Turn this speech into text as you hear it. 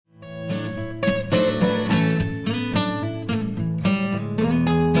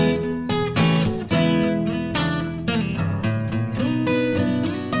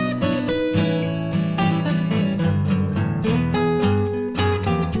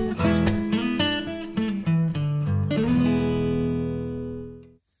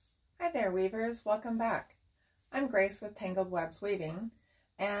welcome back. I'm Grace with Tangled Webs Weaving,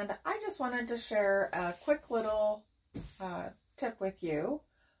 and I just wanted to share a quick little tip with you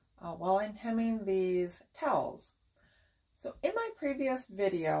while I'm hemming these towels. So in my previous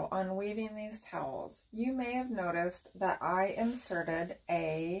video on weaving these towels, you may have noticed that I inserted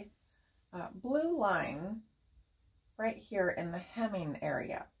a blue line right here in the hemming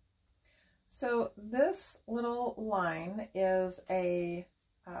area. So this little line is a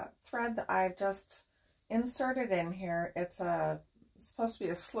thread that I've just inserted in here. It's supposed to be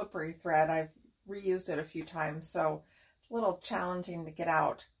a slippery thread. I've reused it a few times, so it's a little challenging to get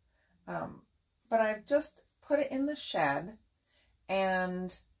out. But I've just put it in the shed,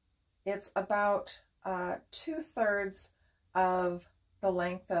 and it's about 2/3 of the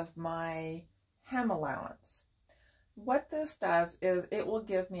length of my hem allowance. What this does is it will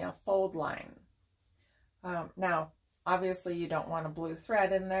give me a fold line. Now, obviously you don't want a blue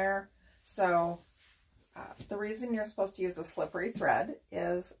thread in there, so the reason you're supposed to use a slippery thread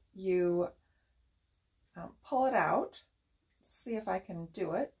is you pull it out. Let's see if I can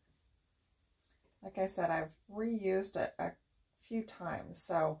do it. Like I said, I've reused it a few times,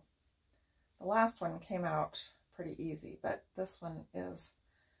 so the last one came out pretty easy, but this one is,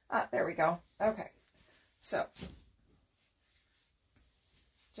 there we go. Okay, so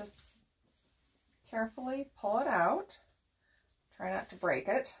just carefully pull it out. Try not to break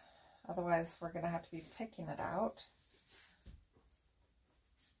it, otherwise we're going to have to be picking it out.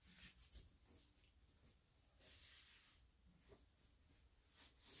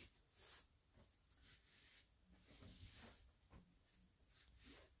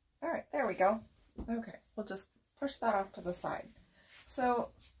 All right, there we go. Okay, we'll just push that off to the side. So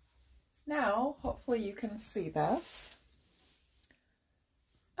now, hopefully you can see this.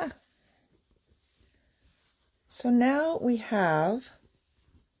 So now we have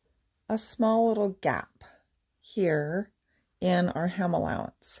a small little gap here in our hem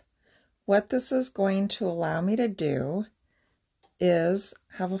allowance. What this is going to allow me to do is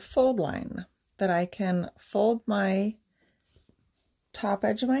have a fold line that I can fold my top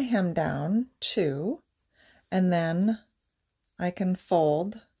edge of my hem down to, and then I can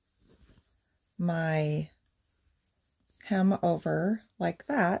fold my hem over like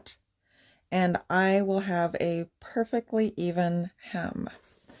that, and I will have a perfectly even hem.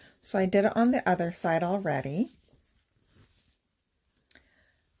 So I did it on the other side already.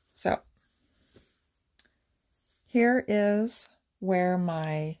 So here is where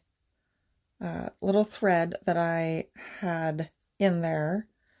my little thread that I had in there,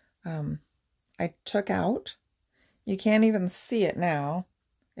 I took out. You can't even see it now.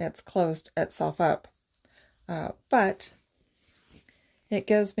 It's closed itself up. But it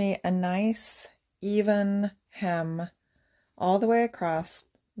gives me a nice even hem all the way across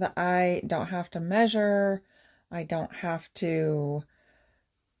that I don't have to measure. I don't have to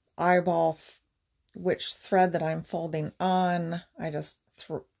eyeball which thread that I'm folding on. I just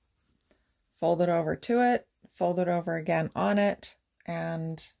fold it over to it, fold it over again on it,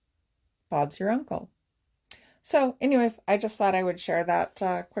 and Bob's your uncle. So anyways, I just thought I would share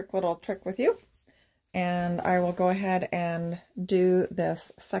that quick little trick with you. And I will go ahead and do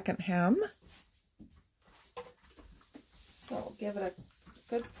this second hem. So give it a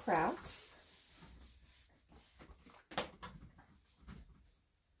good press.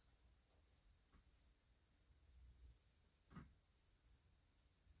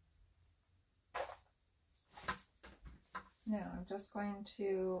 Now I'm just going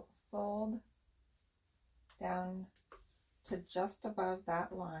to fold down to just above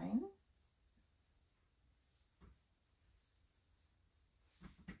that line.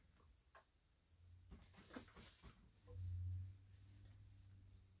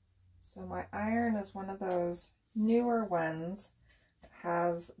 So my iron is one of those newer ones that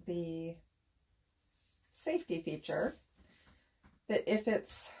has the safety feature that if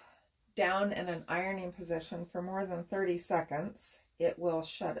it's down in an ironing position for more than 30 seconds, it will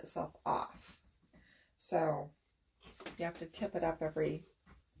shut itself off. So you have to tip it up every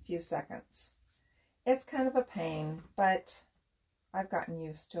few seconds. It's kind of a pain, but I've gotten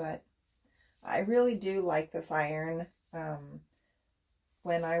used to it. I really do like this iron.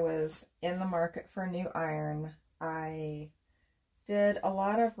 When I was in the market for a new iron, I did a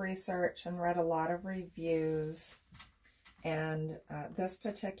lot of research and read a lot of reviews, and this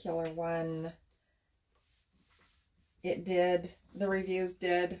particular one, the reviews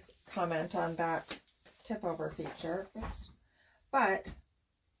did comment on that tip over feature. Oops. But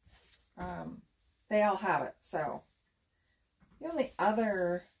they all have it. So the only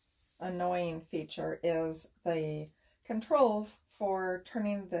other annoying feature is the controls for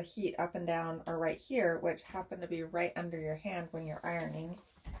turning the heat up and down are right here, which happen to be right under your hand when you're ironing.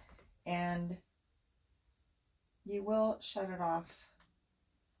 And you will shut it off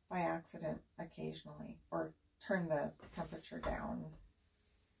by accident occasionally, or turn the temperature down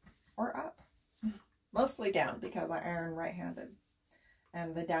or up. Mostly down because I iron right-handed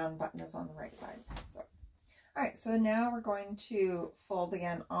and the down button is on the right side. So, all right, so now we're going to fold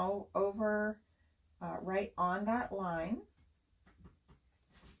again all over right on that line.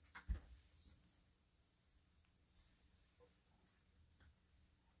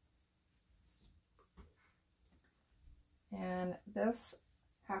 And this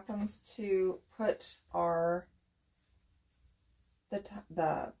happens to put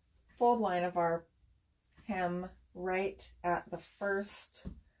the fold line of our hem right at the first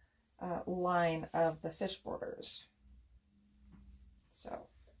line of the fish borders. So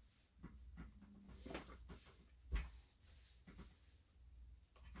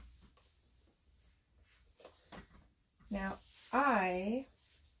now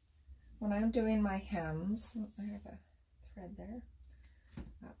when I'm doing my hems, I have a thread there,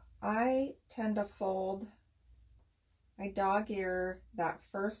 I tend to fold, I dog ear that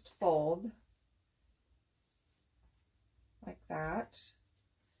first fold like that,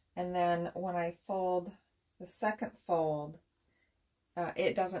 and then when I fold the second fold,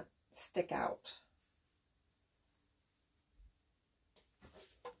 it doesn't stick out.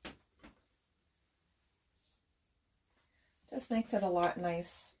 Just makes it a lot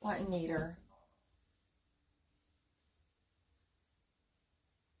neater.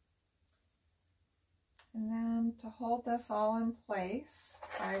 And then to hold this all in place,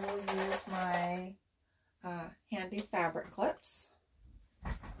 I will use my handy fabric clips.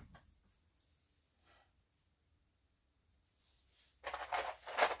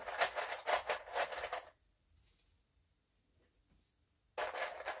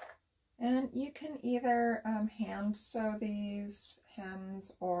 And you can either hand sew these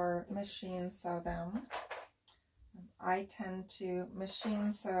hems or machine sew them. I tend to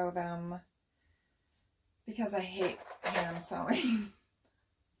machine sew them because I hate hand sewing.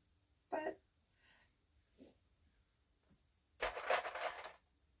 But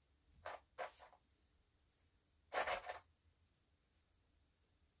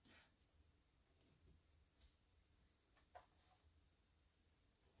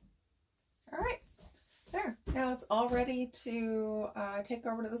all right, there. Now it's all ready to take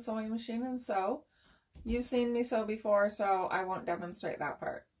over to the sewing machine and sew. You've seen me sew before, so I won't demonstrate that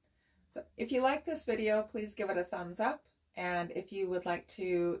part. So if you like this video, please give it a thumbs up. And if you would like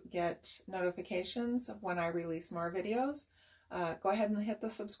to get notifications of when I release more videos, go ahead and hit the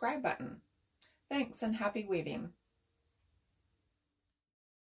subscribe button. Thanks and happy weaving.